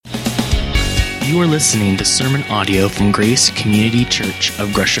You are listening to sermon audio from Grace Community Church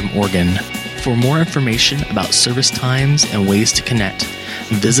of Gresham, Oregon. For more information about service times and ways to connect,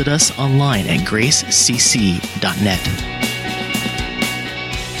 visit us online at gracecc.net.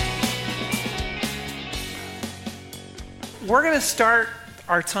 We're going to start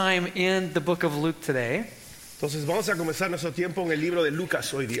our time in the book of Luke today. Entonces vamos a comenzar nuestro tiempo en el libro de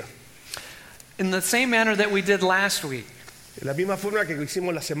Lucas hoy día. In the same manner that we did last week, De la misma forma que lo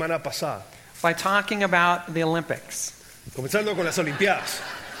hicimos la semana pasada, by talking about the Olympics. comenzando con las Olimpiadas.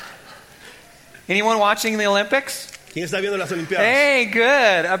 Anyone watching the Olympics? ¿Quién está viendo las Olimpiadas? Hey,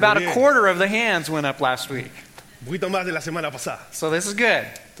 good. About Muy a bien. quarter of the hands went up last week. Un poquito más de la semana pasada. So this is good.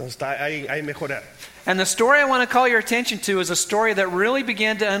 Entonces hay mejorar. And the story I want to call your attention to is a story that really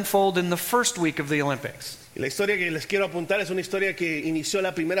began to unfold in the first week of the Olympics. Y la historia que les quiero apuntar es una historia que inició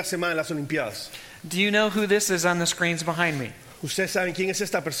la primera semana de las Olimpiadas. Do you know who this is on the screens behind me? Ustedes saben quién es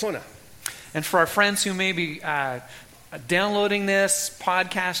esta persona. And for our friends who may be downloading this,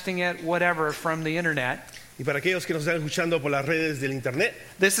 podcasting it, whatever, from the internet, Y para aquellos que nos están escuchando por las redes del internet,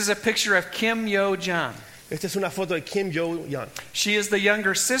 this is a picture of Kim Yo-jong. esta es una foto de Kim Yo-jong. She is the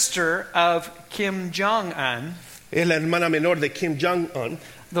younger sister of Kim Jong-un, Es la hermana menor de Kim Jong-un,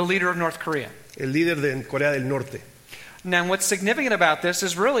 the leader of North Korea. el líder de Corea del Norte. Now, what's significant about this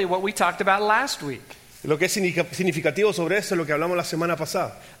is really what we talked about last week. Lo que es significativo sobre esto es lo que hablamos la semana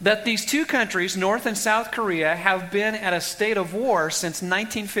pasada. That these two countries, North and South Korea, have been at a state of war since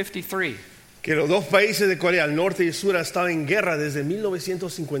 1953. Que los dos países de Corea, el norte y el sur, han estado en guerra desde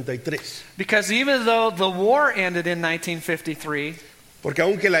 1953. Because even though the war ended in 1953, Porque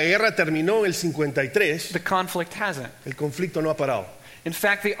aunque la guerra terminó en el 53, the conflict hasn't. el conflicto no ha parado. In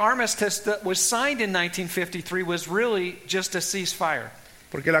fact, the armistice that was signed in 1953 was really just a ceasefire.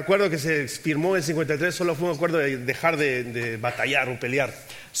 Porque el acuerdo que se firmó en el 53 solo fue un acuerdo de dejar de batallar o pelear.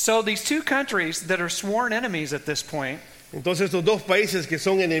 So these two countries that are sworn enemies at this point Entonces estos dos países que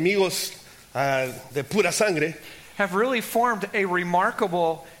son enemigos de pura sangre have really formed a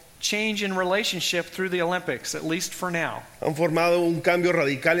remarkable change in relationship through the Olympics, at least for now. han formado un cambio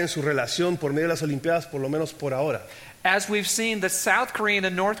radical en su relación por medio de las Olimpiadas, por lo menos por ahora. As we've seen the South Korean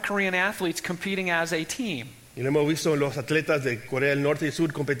and North Korean athletes competing as a team. Y lo hemos visto en los atletas de Corea del Norte y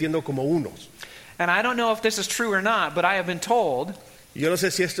Sur compitiendo como unos. And I don't know if this is true or not, but I have been told Y yo no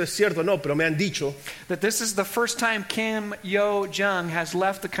sé si esto es cierto o no, pero me han dicho that this is the first time Kim Yo-jong has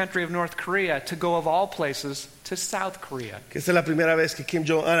left the country of North Korea to go, of all places, to South Korea. que esta es la primera vez que Kim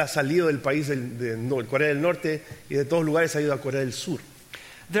Jong-un ha salido del país de Corea del Norte y de todos lugares ha ido a Corea del Sur.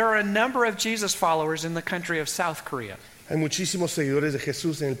 There are a number of Jesus followers in the country of South Korea. Hay muchísimos seguidores de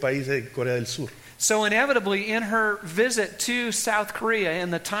Jesús en el país de Corea del Sur. So inevitably, in her visit to South Korea,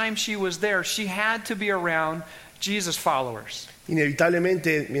 in the time she was there, she had to be around Jesus followers.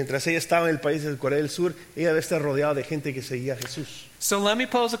 Inevitablemente, mientras ella estaba en el país de Corea del Sur, ella debe estar rodeada de gente que seguía a Jesús. So let me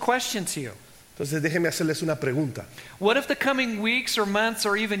pose a question to you. Entonces déjenme hacerles una pregunta. What if the coming weeks or months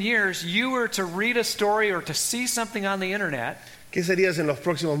or even years you were to read a story or to see something on the internet ¿Qué sería si en los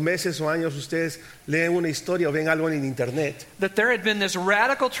próximos meses o años ustedes leen una historia o ven algo en internet that there had been this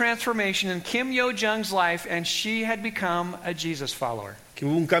radical transformation in Kim Yo-jong's life and she had become a Jesus follower? que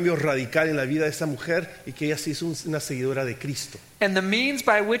hubo un cambio radical en la vida de esta mujer y que ella se hizo una seguidora de Cristo? And the means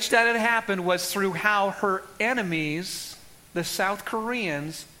by which that had happened was through how her enemies, the South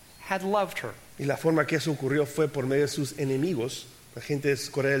Koreans, had loved her. Y la forma que eso ocurrió fue por medio de sus enemigos. La gente de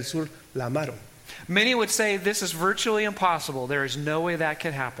Corea del Sur la amaron. Many would say this is virtually impossible. There is no way that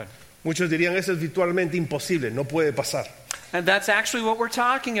could happen. Muchos dirían, eso es virtualmente imposible, no puede pasar. And that's actually what we're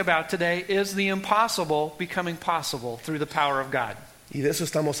talking about today, is the impossible becoming possible through the power of God. Y de eso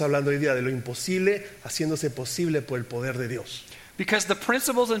estamos hablando hoy día, de lo imposible haciéndose posible por el poder de Dios. Because the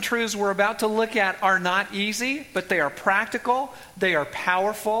principles and truths we're about to look at are not easy, but they are practical, they are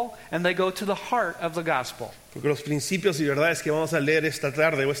powerful, and they go to the heart of the gospel. Porque los principios y verdades que vamos a leer esta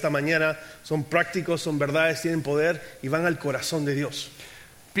tarde o esta mañana son prácticos, son verdades, tienen poder y van al corazón de Dios.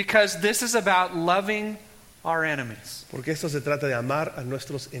 Because this is about loving our enemies. Porque esto se trata de amar a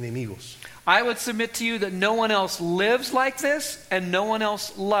nuestros enemigos. I would submit to you that no one else lives like this and no one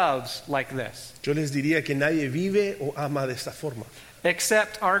else loves like this, Yo les diría que nadie vive o ama de esta forma,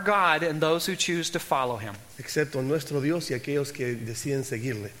 except our God and those who choose to follow him. excepto nuestro Dios y aquellos que deciden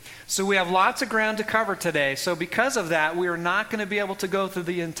seguirle. So we have lots of ground to cover today. So because of that, we are not going to be able to go through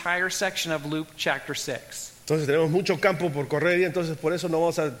the entire section of Luke chapter 6. Entonces tenemos mucho campo por correr y entonces por eso no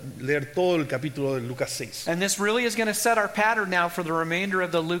vamos a leer todo el capítulo de Lucas 6. And this really is going to set our pattern now for the remainder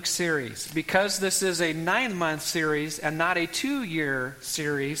of the Luke series. Because this is a 9-month series and not a 2-year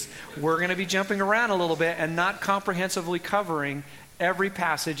series, we're going to be jumping around a little bit and not comprehensively covering every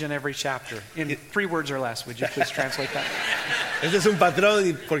passage and every chapter in 3 words or less. Would you please translate that? Este es un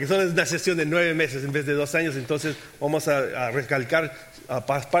patrón porque son una sesión de 9 meses en vez de 2 años, entonces vamos a recalcar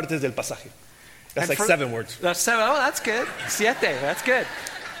partes del pasaje. That's like 7 words. That's 7. Oh, that's good. 7. That's good.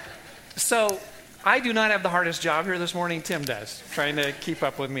 So I do not have the hardest job here this morning. Tim does, trying to keep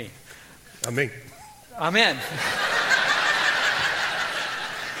up with me. Amén. Amen.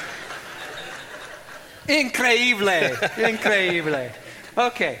 Increíble. Increíble.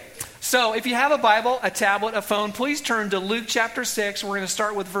 Okay. So if you have a Bible, a tablet, a phone, please turn to Luke chapter 6. We're going to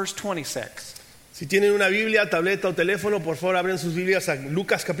start with verse 26. Si tienen una Biblia, tableta o teléfono, por favor abren sus Biblias a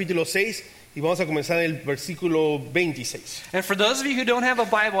Lucas capítulo 6 y vamos a comenzar en el versículo 26. And for those of you who don't have a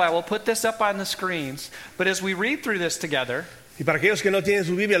Bible, I will put this up on the screens. But as we read through this together, Y para aquellos que no tienen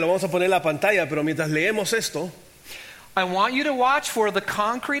su Biblia, lo vamos a poner en la pantalla, pero mientras leemos esto, I want you to watch for the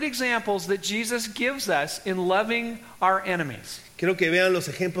concrete examples that Jesus gives us in loving our enemies. quiero que vean los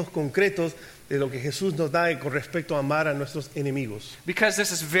ejemplos concretos de lo que Jesús nos da con respecto a amar a nuestros enemigos. Because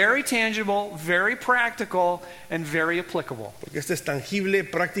this is very tangible, very practical, and very applicable. Porque este es tangible,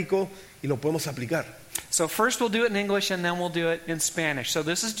 práctico y lo podemos aplicar. So first we'll do it in English and then we'll do it in Spanish. So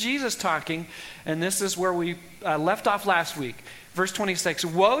this is Jesus talking, and this is where we left off last week. Verse 26,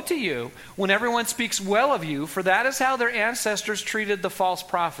 woe to you when everyone speaks well of you, for that is how their ancestors treated the false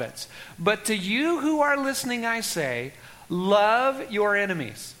prophets. But to you who are listening, I say, love your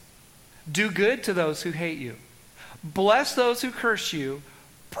enemies. Do good to those who hate you. Bless those who curse you.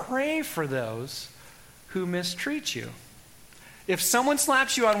 Pray for those who mistreat you. If someone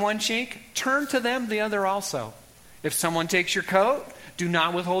slaps you on one cheek, turn to them the other also. If someone takes your coat, do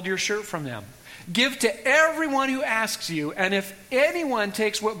not withhold your shirt from them. Give to everyone who asks you, and if anyone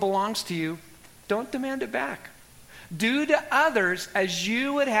takes what belongs to you, don't demand it back. Do to others as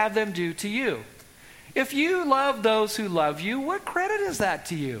you would have them do to you. If you love those who love you, what credit is that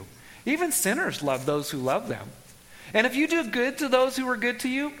to you? Even sinners love those who love them. And if you do good to those who are good to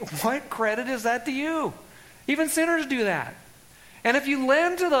you, what credit is that to you? Even sinners do that. And if you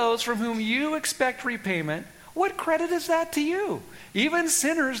lend to those from whom you expect repayment, what credit is that to you? Even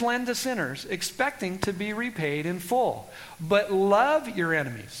sinners lend to sinners, expecting to be repaid in full. But love your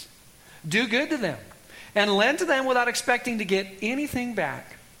enemies. Do good to them, and lend to them without expecting to get anything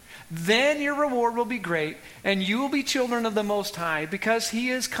back. Then your reward will be great, and you will be children of the Most High, because He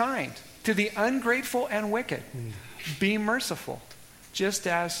is kind to the ungrateful and wicked. Be merciful, just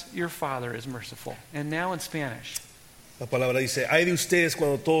as your Father is merciful. And now in Spanish. La palabra dice, ay de ustedes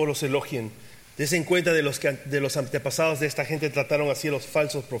cuando todos los elogien. Desen cuenta de los antepasados de esta gente trataron así a los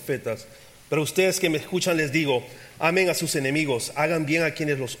falsos profetas. Pero ustedes que me escuchan les digo, amen a sus enemigos, hagan bien a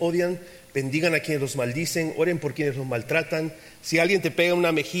quienes los odian, bendigan a quienes los maldicen, oren por quienes los maltratan. Si alguien te pega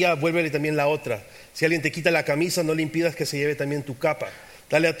una mejilla, vuélvele también la otra. Si alguien te quita la camisa, no le impidas que se lleve también tu capa.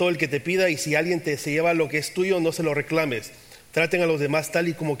 Dale a todo el que te pida, y si alguien se lleva lo que es tuyo, no se lo reclames. Traten a los demás tal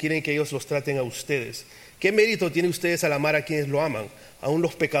y como quieren que ellos los traten a ustedes. ¿Qué mérito tiene ustedes al amar a quienes lo aman? Aún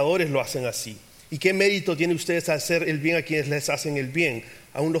los pecadores lo hacen así. ¿Y qué mérito tiene ustedes al hacer el bien a quienes les hacen el bien?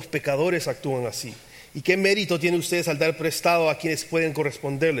 Aún los pecadores actúan así. ¿Y qué mérito tiene ustedes al dar prestado a quienes pueden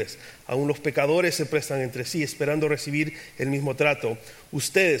corresponderles? Aún los pecadores se prestan entre sí, esperando recibir el mismo trato.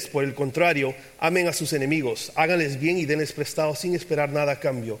 Ustedes, por el contrario, amen a sus enemigos, háganles bien y denles prestado sin esperar nada a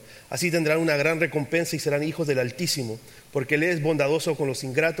cambio. Así tendrán una gran recompensa y serán hijos del Altísimo, porque Él es bondadoso con los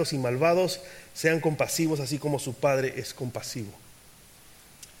ingratos y malvados. Sean compasivos así como su Padre es compasivo.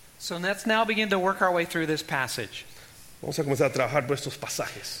 So let's now begin to work our way through this passage. Vamos a comenzar a trabajar por estos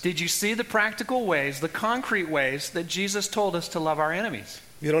pasajes. Did you see the practical ways, the concrete ways that Jesus told us to love our enemies?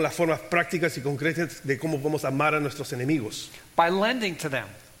 Vieron las formas prácticas y concretas de cómo podemos amar a nuestros enemigos. By lending to them,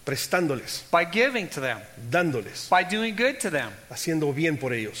 Prestándoles, by giving to them, dándoles, by doing good to them. haciendo bien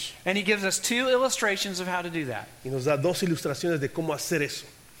por ellos. And He gives us 2 illustrations of how to do that. Y nos da 2 ilustraciones de cómo hacer eso.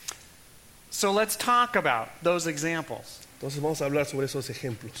 So let's talk about those examples. Entonces vamos a hablar sobre esos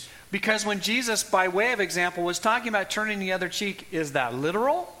ejemplos. Because when Jesus, by way of example, was talking about turning the other cheek, is that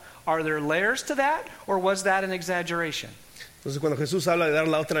literal? Are there layers to that? Or was that an exaggeration? Entonces cuando Jesús habla de dar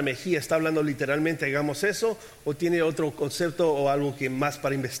la otra mejilla, ¿está hablando literalmente, hagamos eso? ¿O tiene otro concepto o algo que más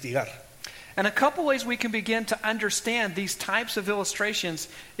para investigar? And a couple ways we can begin to understand these types of illustrations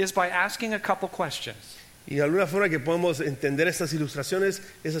is by asking a couple questions. Y de alguna forma que podemos entender estas ilustraciones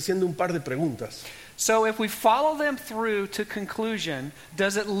es haciendo un par de preguntas. So if we follow them through to conclusion,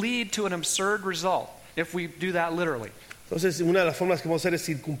 does it lead to an absurd result if we do that literally? Entonces una de las formas que vamos a hacer es,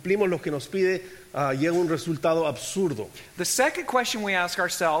 si cumplimos lo que nos pide, llega un resultado absurdo. The second question we ask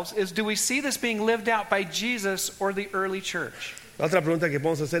ourselves is, do we see this being lived out by Jesus or the early church? La otra pregunta que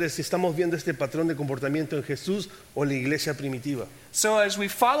podemos hacer es si estamos viendo este patrón de comportamiento en Jesús o en la iglesia primitiva. So as we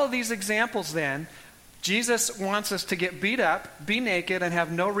follow these examples then, Jesus wants us to get beat up, be naked, and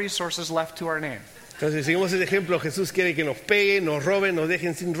have no resources left to our name. Entonces, si seguimos ese ejemplo, Jesús quiere que nos peguen, nos roben, nos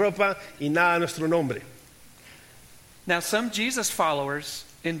dejen sin ropa y nada a nuestro nombre. Now, some Jesus followers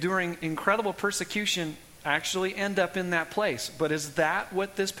enduring incredible persecution actually end up in that place. But is that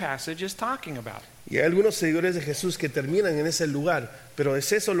what this passage is talking about? Y hay algunos seguidores de Jesús que terminan en ese lugar, pero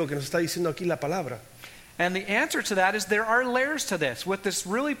es eso lo que nos está diciendo aquí la palabra. And the answer to that is there are layers to this. What this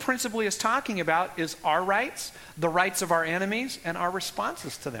really principally is talking about is our rights, the rights of our enemies, and our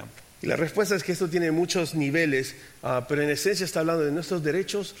responses to them. Y la respuesta es que esto tiene muchos niveles, pero en esencia está hablando de nuestros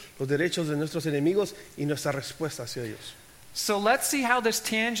derechos, los derechos de nuestros enemigos y nuestra respuesta hacia ellos. So let's see how this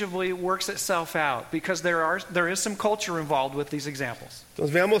tangibly works itself out, because there is some culture involved with these examples.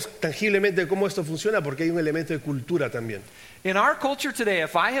 Entonces veamos tangiblemente cómo esto funciona porque hay un elemento de cultura también. In our culture today,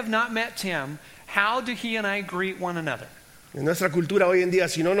 if I have not met Tim, how do he and I greet one another? En nuestra cultura hoy en día,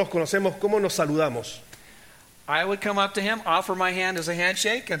 si no nos conocemos, ¿cómo nos saludamos? I would come up to him, offer my hand as a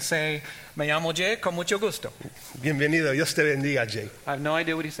handshake, and say, "Me llamo Jay, con mucho gusto." Bienvenido, Dios te bendiga, Jay. I have no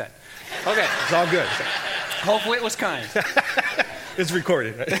idea what he said. Okay, It's all good. hopefully it was kind. It's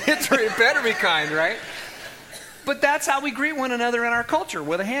recorded, right? It better be kind, right? But that's how we greet one another in our culture,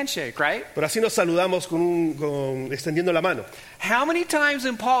 with a handshake, right? Pero así nos saludamos extendiendo la mano. How many times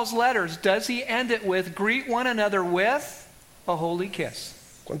in Paul's letters does he end it with, greet one another with a holy kiss?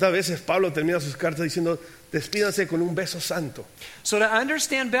 ¿Cuántas veces Pablo termina sus cartas diciendo, despídanse con un beso santo? So to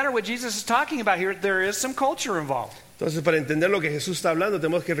understand better what Jesus is talking about here, there is some culture involved. Entonces, para entender lo que Jesús está hablando,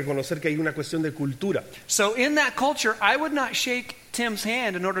 tenemos que reconocer que hay una cuestión de cultura. So in that culture, I would not shake Tim's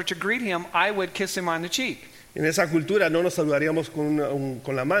hand in order to greet him. I would kiss him on the cheek. En esa cultura no nos saludaríamos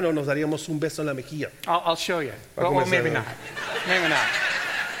con la mano, nos daríamos un beso en la mejilla. I'll show you. Va a Well, comenzar, maybe ¿no? not. Maybe not.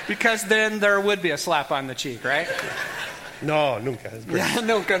 Because then there would be a slap on the cheek, right? No, nunca.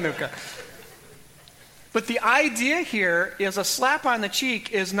 Nunca. But the idea here is a slap on the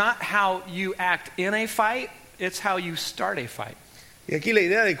cheek is not how you act in a fight, it's how you start a fight. Y aquí la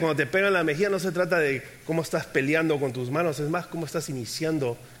idea de cuando te pegan la mejilla no se trata de cómo estás peleando con tus manos, es más cómo estás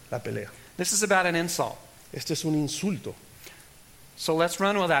iniciando la pelea. This is about an insult. Esto es un insulto. So let's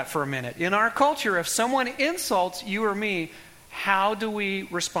run with that for a minute. In our culture, if someone insults you or me, how do we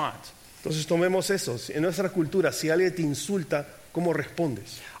respond? Entonces tomemos eso. En nuestra cultura, si alguien te insulta, ¿cómo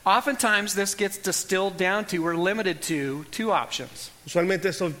respondes? Oftentimes this gets distilled down to or limited to two options. Usualmente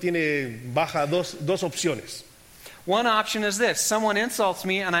esto baja dos opciones. One option is this. Someone insults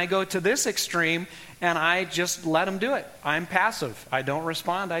me and I go to this extreme and I just let them do it. I'm passive. I don't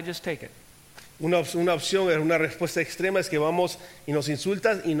respond. I just take it. Una opción, una respuesta extrema es que vamos y nos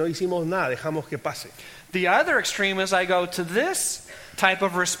insultan y no hicimos nada, dejamos que pase. The other extreme is I go to this type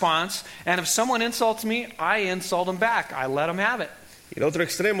of response, and if someone insults me, I insult them back. I let them have it. Y el otro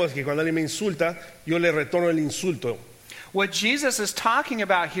extremo es que cuando alguien me insulta, yo le retorno el insulto. What Jesus is talking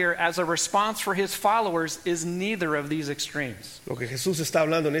about here as a response for his followers is neither of these extremes. Lo que Jesús está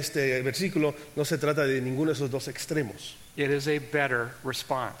hablando en este versículo no se trata de ninguno de esos dos extremos. It is a better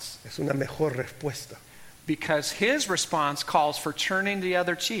response. Es una mejor respuesta. Because his response calls for turning the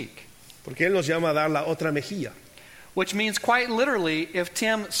other cheek. Porque Él nos llama a dar la otra mejilla. Which means quite literally, if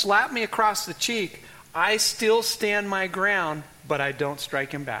Tim slapped me across the cheek, I still stand my ground, but I don't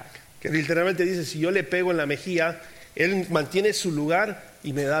strike him back. Que literalmente dice, si yo le pego en la mejilla, Él mantiene su lugar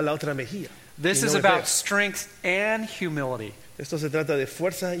y me da la otra mejilla. This Y no is me about pega. strength and humility. Esto se trata de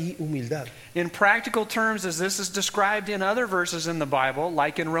fuerza y humildad. In practical terms, as this is described in other verses in the Bible,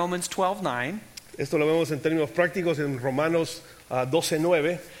 like in Romans 12:9, Esto lo vemos en términos prácticos en Romanos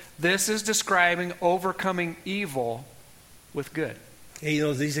 12:9. this is describing overcoming evil with good. Y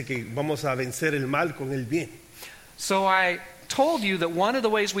nos dice que vamos a vencer el mal con el bien. So I told you that one of the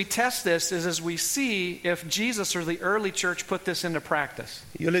ways we test this is as we see if Jesus or the early church put this into practice.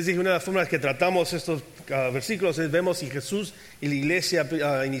 Y yo les dije, una de las formas que tratamos estos versículos es vemos si Jesús y la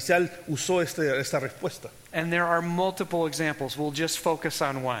iglesia inicial usó esta respuesta. And there are multiple examples. We'll just focus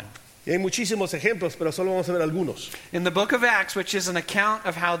on one. Y hay muchísimos ejemplos, pero solo vamos a ver algunos. In the book of Acts, which is an account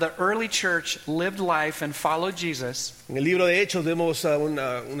of how the early church lived life and followed Jesus, En el libro de Hechos vemos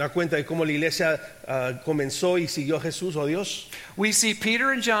una cuenta de cómo la iglesia comenzó y siguió a Jesús o a Dios. we see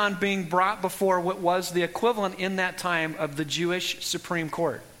Peter and John being brought before what was the equivalent in that time of the Jewish Supreme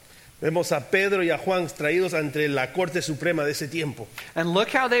Court. Vemos a Pedro y a Juan traídos ante la Corte Suprema de ese tiempo. And look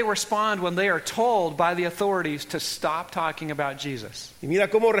how they respond when they are told by the authorities to stop talking about Jesus. Y mira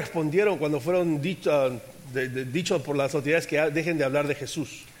cómo respondieron cuando fueron dichos por las autoridades que dejen de hablar de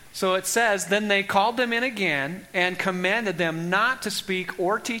Jesús. So it says, then they called them in again and commanded them not to speak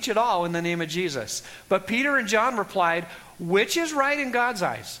or teach at all in the name of Jesus. But Peter and John replied, which is right in God's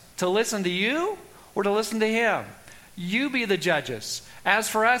eyes, to listen to you or to listen to him? You be the judges. As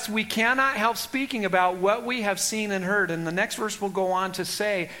for us, we cannot help speaking about what we have seen and heard. And the next verse will go on to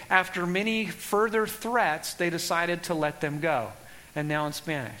say, after many further threats, they decided to let them go. And now in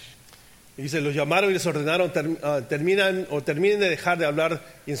Spanish. Y dice, los llamaron y les ordenaron, terminen de dejar de hablar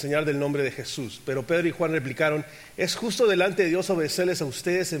y enseñar del nombre de Jesús. Pero Pedro y Juan replicaron, ¿es justo delante de Dios obedecerles a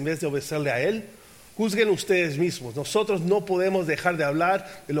ustedes en vez de obedecerle a Él? Juzguen ustedes mismos. Nosotros no podemos dejar de hablar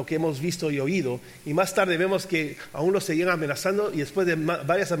de lo que hemos visto y oído. Y más tarde vemos que aún los seguían amenazando y después de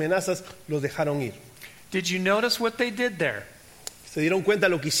varias amenazas los dejaron ir. Did you notice what they did there? Se dieron cuenta de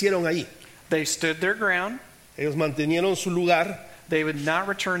lo que hicieron ahí. They stood their ground. Ellos mantenieron su lugar. They would not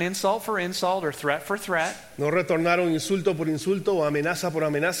return insult for insult or threat for threat. No retornaron insulto por insulto o amenaza por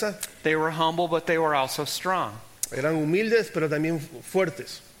amenaza. They were humble, but they were also strong. Eran humildes, pero también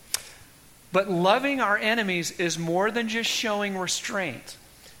fuertes. But loving our enemies is more than just showing restraint.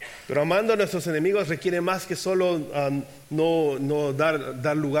 Pero amando a nuestros enemigos requiere más que solo no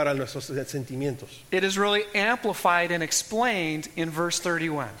dar lugar a nuestros sentimientos. It is really amplified and explained in verse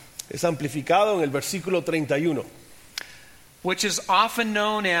 31. Es amplificado en el versículo 31. Which is often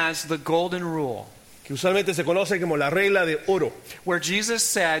known as the golden rule, que usualmente se conoce como la regla de oro. where Jesus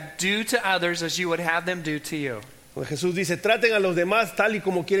said, do to others as you would have them do to you. Donde Jesús dice, traten a los demás tal y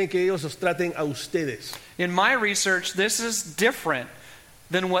como quieren que ellos los traten a ustedes. In my research, this is different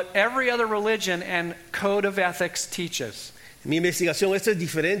than what every other religion and code of ethics teaches. En mi investigación, esto es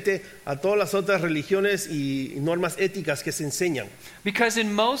diferente a todas las otras religiones y normas éticas que se enseñan. Because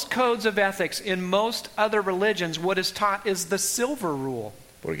in most codes of ethics, in most other religions, what is taught is the silver rule.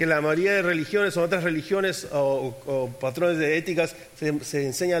 Porque la mayoría de religiones o otras religiones o patrones de éticas se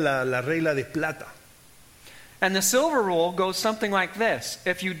enseña la regla de plata. And the silver rule goes something like this.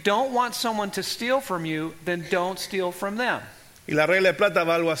 If you don't want someone to steal from you, then don't steal from them. Y la regla de plata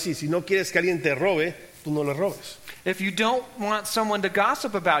va algo así. Si no quieres que alguien te robe, tú no le robes. If you don't want someone to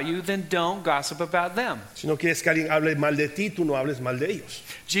gossip about you, then don't gossip about them. Si no quieres que alguien hable mal de ti, tú no hables mal de ellos.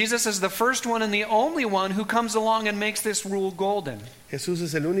 Jesus is the first one and the only one who comes along and makes this rule golden. Jesús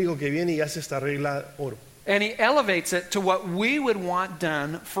es el único que viene y hace esta regla oro. And he elevates it to what we would want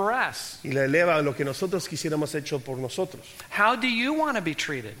done for us. Y la eleva a lo que nosotros quisiéramos hecho por nosotros. How do you want to be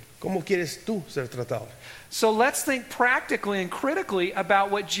treated? ¿Cómo quieres tú ser tratado? So let's think practically and critically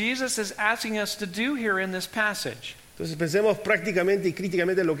about what Jesus is asking us to do here in this passage. Entonces pensemos prácticamente y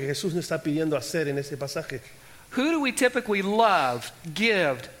críticamente en lo que Jesús nos está pidiendo hacer en este pasaje. Who do we typically love,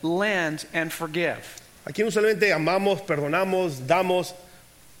 give, lend, and forgive? ¿A quién usualmente amamos, perdonamos, damos?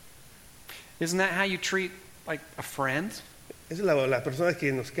 Isn't that how you treat like a friend? Es las personas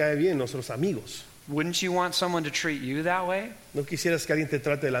que nos cae bien, nuestros amigos. Wouldn't you want someone to treat you that way? No quisieras que alguien te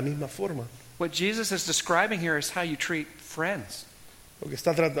trate de la misma forma. What Jesus is describing here is how you treat friends. Lo que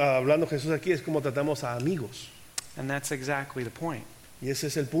está hablando Jesús aquí es cómo tratamos a amigos. And that's exactly the point. Y ese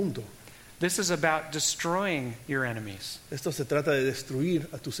es el punto. This is about destroying your enemies Esto se trata de destruir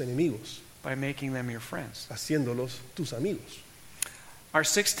a tus enemigos, by making them your friends. haciéndolos tus amigos. Our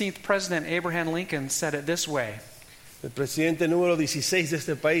 16th president, Abraham Lincoln, said it this way. El presidente número 16 de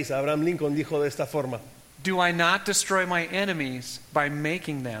este país, Abraham Lincoln, dijo de esta forma: Do I not destroy my enemies by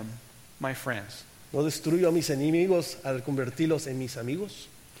making them my friends? ¿No destruyo a mis enemigos al convertirlos en mis amigos?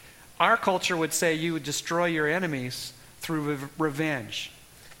 Our culture would say you would destroy your enemies through revenge.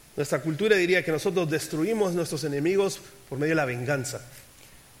 Nuestra cultura diría que nosotros destruimos nuestros enemigos por medio de la venganza.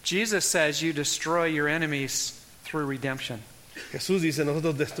 Jesus says you destroy your enemies through redemption. Jesús dice,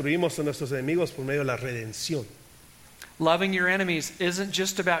 nosotros destruimos a nuestros enemigos por medio de la redención. Loving your enemies isn't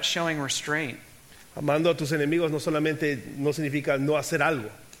just about showing restraint. Amando a tus enemigos no significa no hacer algo.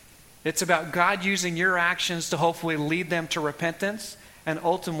 It's about God using your actions to hopefully lead them to repentance and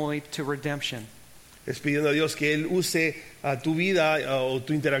ultimately to redemption. Es pidiendo a Dios que Él use a tu vida o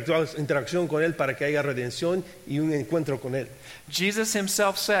tu interacción con Él para que haya redención y un encuentro con Él. Jesus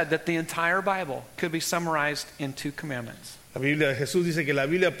himself said that the entire Bible could be summarized in 2 commandments. La Biblia, Jesús dice que la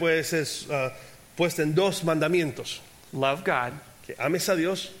Biblia puede ser puesta en 2 mandamientos: Love God, que ames a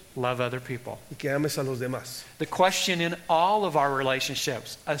Dios love other people. y que ames a los demás. The question in all of our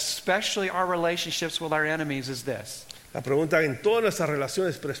relationships, especially our relationships with our enemies, is this. La pregunta en todas nuestras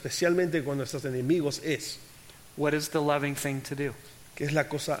relaciones, pero especialmente con nuestros enemigos, es: What is the loving thing to do? ¿qué es la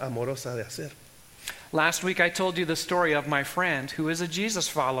cosa amorosa de hacer? Last week I told you the story of my friend who is a Jesus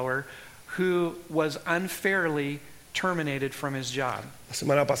follower who was unfairly terminated from his job. La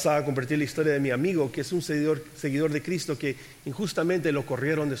semana pasada compartí la historia de mi amigo, que es un seguidor de Cristo, que injustamente lo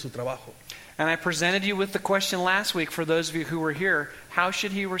corrieron de su trabajo. And I presented you with the question last week for those of you who were here, how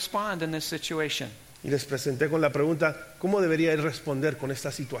should he respond in this situation? Y les presenté con la pregunta, ¿cómo debería él responder con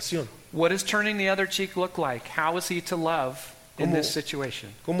esta situación? What does turning the other cheek look like? How is he to love in this situation?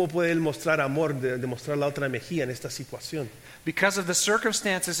 ¿Cómo puede él mostrar amor, demostrar la otra mejilla en esta situación? Because of the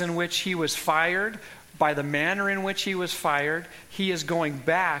circumstances in which he was fired, by the manner in which he was fired, he is going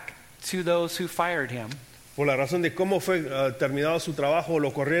back to those who fired him. Por la razón de cómo fue terminado su trabajo o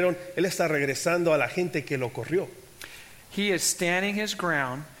lo corrieron, él está regresando a la gente que lo corrió. He is standing his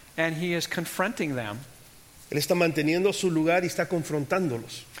ground and he is confronting them Él está manteniendo su lugar y está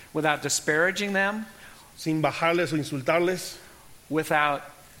confrontándolos, without disparaging them, sin bajarles o insultarles, without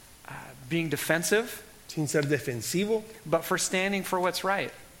being defensive, sin ser defensivo, but for standing for what's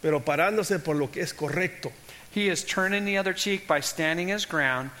right. pero parándose por lo que es correcto. He is turning the other cheek by standing his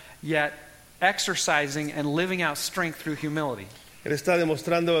ground, yet exercising and living out strength through humility. Él está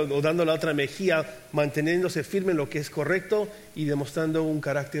demostrando o dando la otra mejilla, manteniéndose firme en lo que es correcto y demostrando un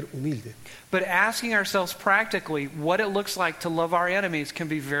carácter humilde. But asking ourselves practically what it looks like to love our enemies can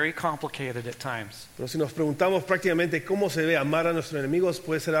be very complicated at times. Pero si nos preguntamos prácticamente cómo se ve amar a nuestros enemigos,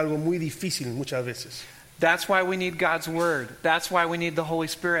 puede ser algo muy difícil muchas veces. That's why we need God's Word. That's why we need the Holy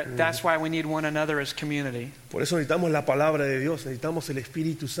Spirit. That's why we need one another as community. Por eso necesitamos la palabra de Dios, necesitamos el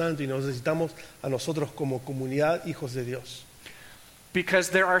Espíritu Santo y nos necesitamos a nosotros como comunidad, hijos de Dios. Because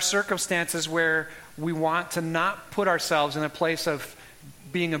there are circumstances where we want to not put ourselves in a place of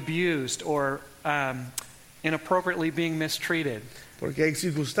being abused or inappropriately being mistreated. Porque hay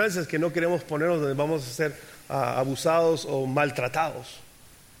circunstancias que no queremos ponernos donde vamos a ser abusados o maltratados.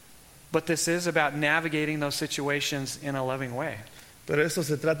 But this is about navigating those situations in a loving way. Pero esto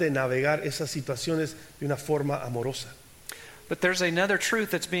se trata de navegar esas situaciones de una forma amorosa. But there's another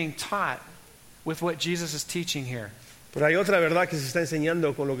truth that's being taught with what Jesus is teaching here. Pero hay otra verdad que se está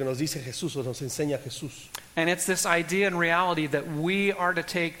enseñando con lo que nos dice Jesús o nos enseña Jesús. And it's this idea and reality that we are to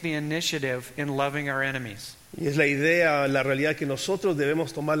take the initiative in loving our enemies. Y es la idea, la realidad que nosotros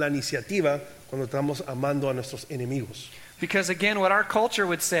debemos tomar la iniciativa cuando estamos amando a nuestros enemigos. Because again, what our culture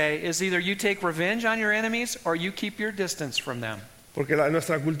would say is either you take revenge on your enemies or you keep your distance from them. Porque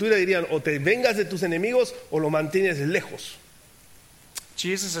nuestra cultura dirían o te vengas de tus enemigos o lo mantienes lejos.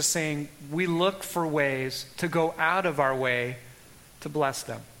 Jesus is saying we look for ways to go out of our way to bless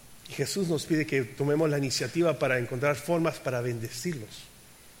them. Y Jesús nos pide que tomemos la iniciativa para encontrar formas para bendecirlos.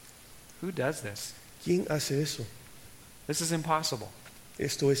 Who does this? ¿Quién hace eso? This is impossible.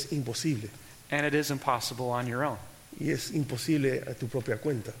 Esto es imposible. And it is impossible on your own. Y es imposible a tu propia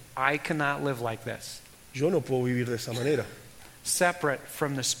cuenta. I cannot live like this. Yo no puedo vivir de esa manera, Separate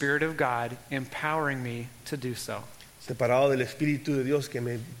from the Spirit of God empowering me to do so. separado del Espíritu de Dios que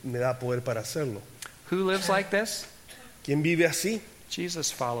me da poder para hacerlo. Who lives like this? ¿Quién vive así?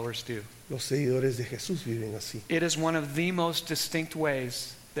 Jesus followers do. Los seguidores de Jesús viven así. It is one of the most distinct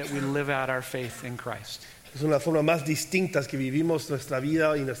ways that we live out our faith in Christ. Es una forma más distinta que vivimos nuestra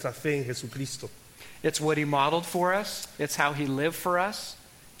vida y nuestra fe en Jesucristo. It's what he modeled for us. It's how he lived for us.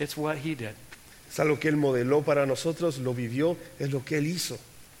 It's what he did. Es algo que Él modeló para nosotros, lo vivió, es lo que Él hizo.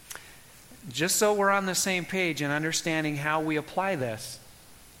 Just so we're on the same page in understanding how we apply this,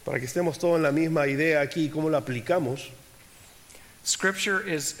 Para que estemos todos en la misma idea aquí y cómo la aplicamos, Scripture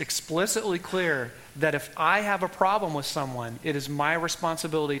is explicitly clear that if I have a problem with someone, it is my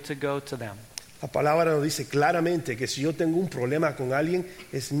responsibility to go to them. la palabra nos dice claramente que si yo tengo un problema con alguien,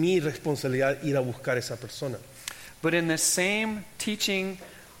 es mi responsabilidad ir a buscar a esa persona. But in this same teaching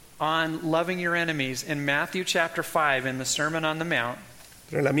on loving your enemies in Matthew chapter 5 in the Sermon on the Mount,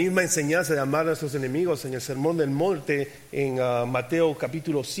 Pero en la misma enseñanza de amar a nuestros enemigos en el Sermón del Monte, en Mateo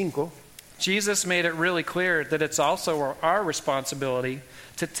capítulo 5, Jesus made it really clear that it's also our responsibility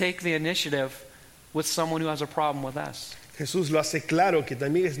to take the initiative with someone who has a problem with us. Jesús lo hace claro que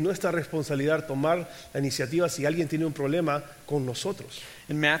también es nuestra responsabilidad tomar la iniciativa si alguien tiene un problema con nosotros.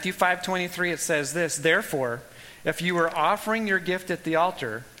 In Matthew 5:23 it says this, "Therefore, if you are offering your gift at the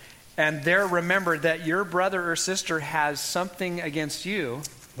altar, and there remember that your brother or sister has something against you,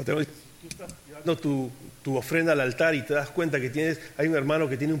 Mateo dice, tú estás llevando tu ofrenda al altar y te das cuenta que hay un hermano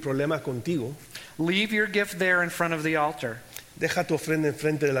que tiene un problema contigo, leave your gift there in front of the altar. deja tu ofrenda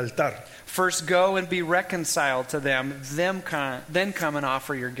enfrente del altar. First go and be reconciled to them, then come and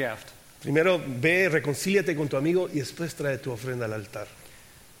offer your gift." Primero ve, reconcíliate con tu amigo y después trae tu ofrenda al altar.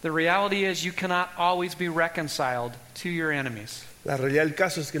 The reality is you cannot always be reconciled to your enemies. La realidad del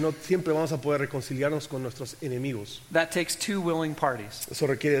caso es que no siempre vamos a poder reconciliarnos con nuestros enemigos. That takes two willing parties. Eso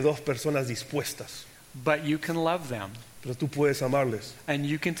requiere dos personas dispuestas. but you can love them. Pero tú puedes amarles And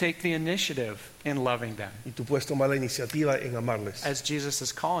you can take the initiative in loving them, y tú puedes tomar la iniciativa en amarles, as Jesus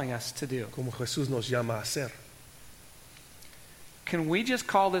is calling us to do. como Jesús nos llama a hacer. Can we just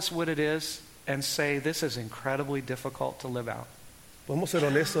call this what it is and say this is incredibly difficult to live out? Podemos ser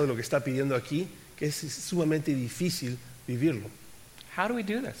honestos de lo que está pidiendo aquí, que es sumamente difícil vivirlo. How do we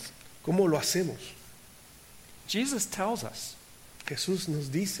do this? ¿Cómo lo hacemos? Jesus tells us. Jesús nos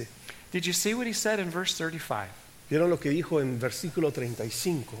dice. Did you see what he said in verse 35? ¿Vieron lo que dijo en versículo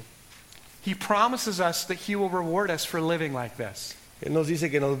 35? He promises us that he will reward us for living like this. Él nos dice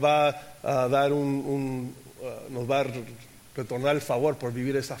que nos va a dar nos va a retornar el favor por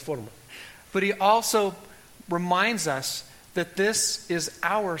vivir de esa forma. But he also reminds us that this is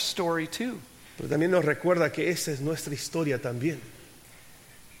our story too. Pero también nos recuerda que esa es nuestra historia también.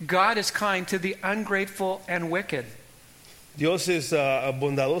 God is kind to the ungrateful and wicked. Dios es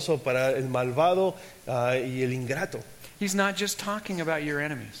bondadoso para el malvado y el ingrato. He's not just talking about your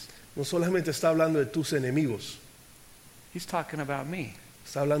enemies. No solamente está hablando de tus enemigos, He's talking about me.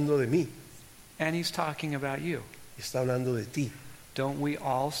 está hablando de mí, And he's talking about you. está hablando de ti. Don't we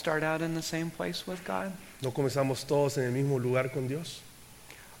all start out in the same place with God? ¿No comenzamos todos en el mismo lugar con Dios?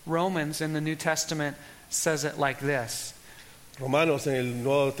 Romans in the New Testament says it like this. Romanos en el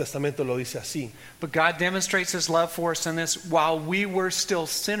Nuevo Testamento lo dice así. But God demonstrates his love for us in this: while we were still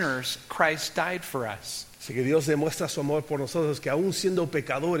sinners, Christ died for us. Así que Dios demuestra su amor por nosotros, que aún siendo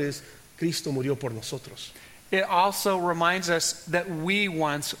pecadores, Cristo murió por nosotros. It also reminds us that we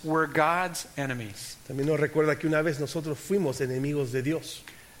once were God's enemies. También nos recuerda que una vez nosotros fuimos enemigos de Dios.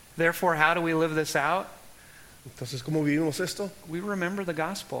 Therefore, how do we live this out? Entonces, ¿cómo vivimos esto? We remember the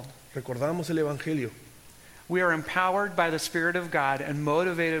gospel. Recordamos el Evangelio. We are empowered by the Spirit of God and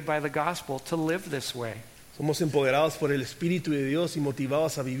motivated by the gospel to live this way. Somos empoderados por el Espíritu de Dios y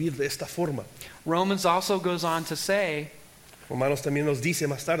motivados a vivir de esta forma. Romans also goes on to say Romanos también nos dice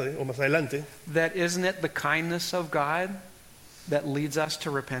más tarde o más adelante that isn't it the kindness of God that leads us to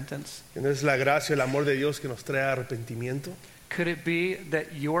repentance? que no es la gracia, el amor de Dios que nos trae arrepentimiento. Could it be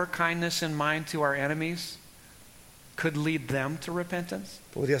that your kindness and mine to our enemies could lead them to repentance?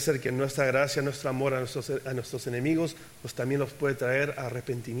 Podría ser que nuestra gracia, nuestro amor a nuestros enemigos, pues también los puede traer a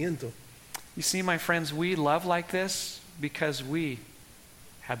arrepentimiento. You see, my friends, we love like this because we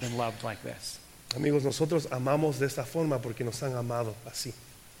have been loved like this. Amigos, nosotros amamos de esta forma porque nos han amado así.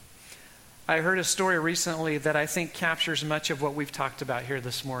 I heard a story recently that I think captures much of what we've talked about here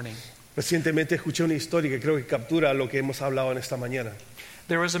this morning. Recientemente escuché una historia que creo que captura lo que hemos hablado en esta mañana.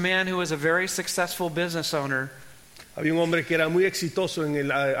 There was a man who was a very successful business owner Había un hombre que era muy exitoso en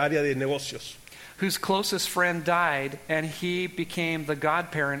el área de negocios. whose closest friend died, and he became the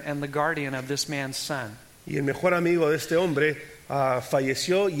godparent and the guardian of this man's son. Y el mejor amigo de este hombre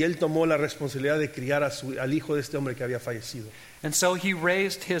falleció y él tomó la responsabilidad de criar al hijo de este hombre que había fallecido. And so he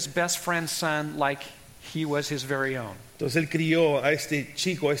raised his best friend's son like he was his very own. Entonces él crió a este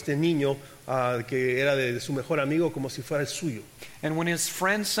chico, a este niño que era de su mejor amigo como si fuera el suyo. And when his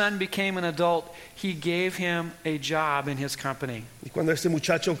friend's son became an adult, he gave him a job in his company. Y cuando este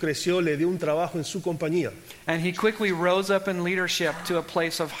muchacho creció, le dio un trabajo en su compañía. And he quickly rose up in leadership to a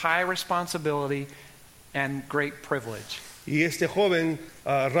place of high responsibility and great privilege. Y este joven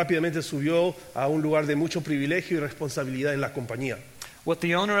rápidamente subió a un lugar de mucho privilegio y responsabilidad en la compañía. What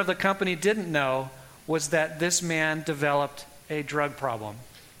the owner of the company didn't know was that this man developed a drug problem.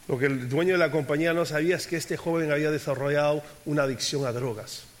 Lo que el dueño de la compañía no sabía es que este joven había desarrollado una adicción a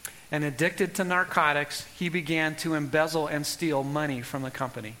drogas. And addicted to narcotics, he began to embezzle and steal money from the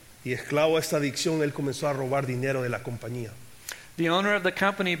company. Y esclavo a esta adicción, él comenzó a robar dinero de la compañía. The owner of the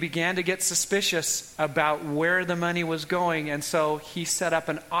company began to get suspicious about where the money was going, and so he set up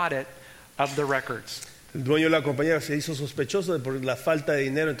an audit of the records. El dueño de la compañía se hizo sospechoso por la falta de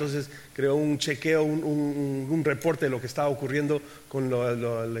dinero, entonces creó un chequeo, un reporte de lo que estaba ocurriendo con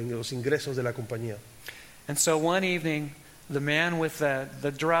los ingresos de la compañía. And so one evening, the man with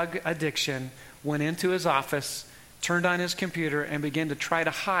the drug addiction went into his office, turned on his computer, and began to try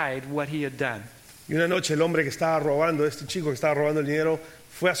to hide what he had done. Y una noche el hombre que estaba robando, este chico que estaba robando el dinero,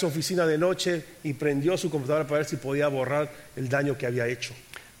 fue a su oficina de noche y prendió su computadora para ver si podía borrar el daño que había hecho.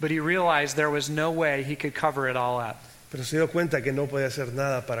 But he realized there was no way he could cover it all up. Pero se dio cuenta que no podía hacer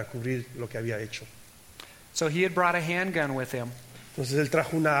nada para cubrir lo que había hecho. So he had brought a handgun with him, Entonces él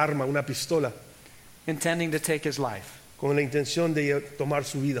trajo una arma, una pistola, intending to take his life. con la intención de tomar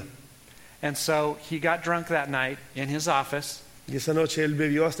su vida. And so he got drunk that night in his office, Y esa noche él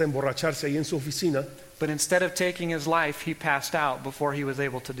bebió hasta emborracharse ahí en su oficina, but instead of taking his life, he passed out before he was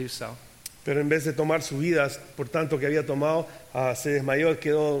able to do so. pero en vez de tomar su vida, por tanto que había tomado, se desmayó,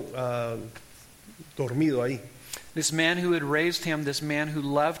 quedó dormido ahí. This man who had raised him, this man who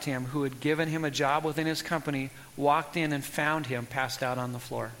loved him, who had given him a job within his company, walked in and found him passed out on the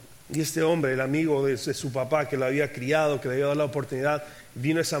floor. Y este hombre, el amigo de su papá que lo había criado, que le había dado la oportunidad,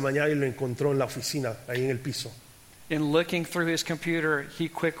 vino esa mañana y lo encontró en la oficina, ahí en el piso. In looking through his computer, he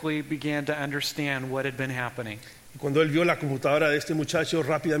quickly began to understand what had been happening. Y cuando él vio la computadora de este muchacho,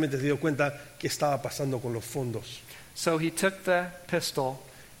 rápidamente se dio cuenta qué estaba pasando con los fondos. So he took the pistol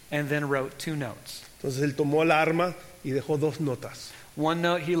and then wrote 2 notes. Entonces él tomó la arma y dejó 2 notas. One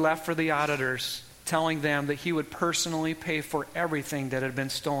note he left for the auditors, telling them that he would personally pay for everything that had been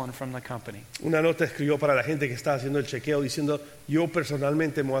stolen from the company. Una nota escribió para la gente que estaba haciendo el chequeo diciendo, yo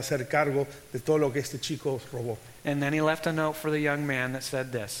personalmente me voy a hacer cargo de todo lo que este chico robó. And then he left a note for the young man that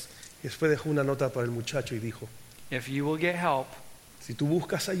said this: Y después dejó una nota para el muchacho y dijo, if you will get help, si tú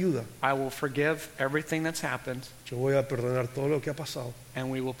buscas ayuda, I will forgive everything that's happened, yo voy a perdonar todo lo que ha pasado and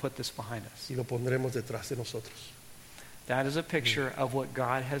we will put this behind us. y lo pondremos detrás de nosotros. That is a picture of what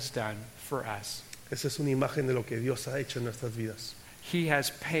God has done for us. Esa es una imagen de lo que Dios ha hecho en nuestras vidas. He has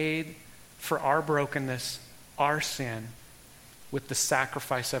paid for our brokenness, our sin, with the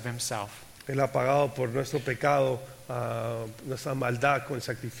sacrifice of himself. Él ha pagado por nuestro pecado, nuestra maldad con el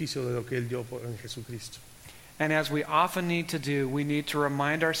sacrificio de lo que Él dio en Jesucristo. And as we often need to do, we need to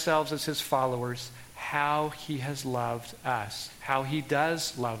remind ourselves as his followers how he has loved us, how he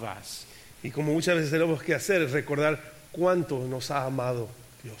does love us. Y como muchas veces tenemos que hacer es recordar cuánto nos ha amado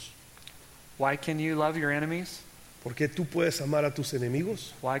Dios. Why can you love your enemies? ¿Por qué tú puedes amar a tus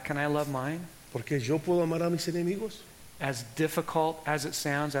enemigos? Why can I love mine? ¿Por qué yo puedo amar a mis enemigos? As difficult as it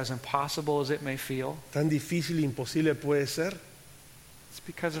sounds, as impossible as it may feel, Tan difícil e imposible puede ser, it's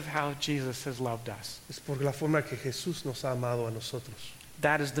because of how Jesus has loved us. es por la forma que Jesús nos ha amado a nosotros.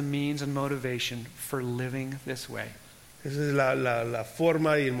 That is the means and motivation for living this way. Esa es la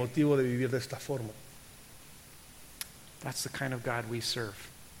forma y el motivo de vivir de esta forma. That's the kind of God we serve.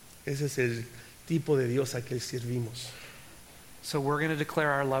 Ese es el tipo de Dios a que servimos. So we're going to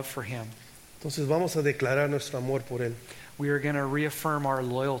declare our love for him. Entonces vamos a declarar nuestro amor por Él. We are going to reaffirm our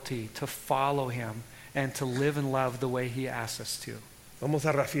loyalty to follow him and to live and love the way he asks us to. Vamos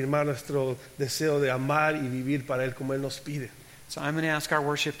a reafirmar nuestro deseo de amar y vivir para Él como Él nos pide. So I'm going to ask our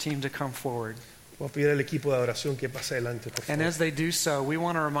worship team to come forward. Voy a pedir al equipo de adoración que pase adelante, por And favor. as they do so, we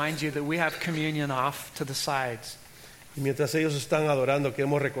want to remind you that we have communion off to the sides. Y mientras ellos están adorando,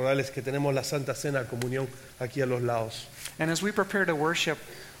 queremos recordarles que tenemos la Santa Cena, comunión, aquí a los lados. And as we prepare to worship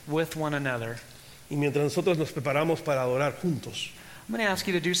with one another, Y mientras nosotros nos preparamos para adorar juntos, I'm going to ask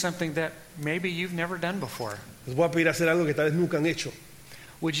you to do something that maybe you've never done before. les voy a pedir hacer algo que tal vez nunca han hecho.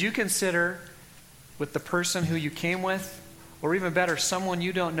 Would you consider, with the person who you came with, or even better, someone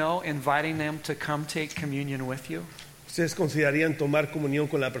you don't know, inviting them to come take communion with you ¿Ustedes considerarían tomar comunión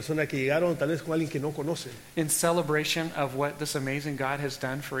con la persona que llegaron, tal vez con alguien que no conocen, in celebration of what this amazing God has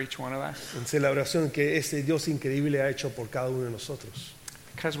done for each one of us? en celebración que este Dios increíble ha hecho por cada uno de nosotros?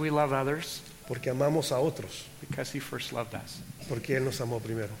 Because we love others, Porque amamos a otros, because he first loved us. porque Él nos amó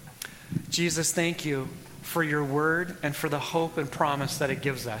primero. Jesus, thank you for your word and for the hope and promise that it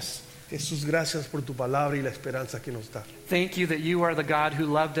gives us. Jesús, gracias por tu palabra y la esperanza que nos da. Thank you that you are the God who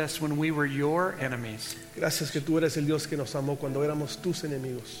loved us when we were your enemies. Gracias que tú eres el Dios que nos amó cuando éramos tus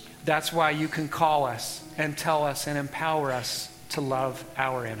enemigos. That's why you can call us and tell us and empower us to love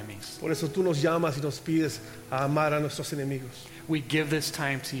our enemies. Por eso tú nos llamas y nos pides a amar a nuestros enemigos. We give this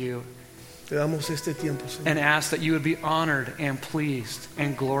time to you Te damos este tiempo, Señor. and ask that you would be honored and pleased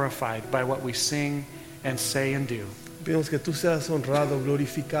and glorified by what we sing and say and do. Pedimos que tú seas honrado,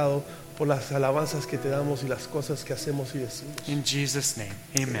 glorificado por las alabanzas que te damos y las cosas que hacemos y decimos. In Jesus' name,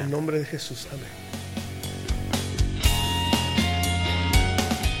 En el amen. nombre de Jesús, amén.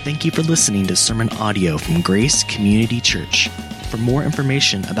 Thank you for listening to sermon audio from Grace Community Church. For more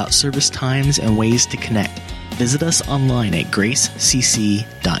information about service times and ways to connect, visit us online at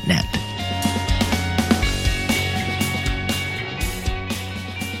gracecc.net.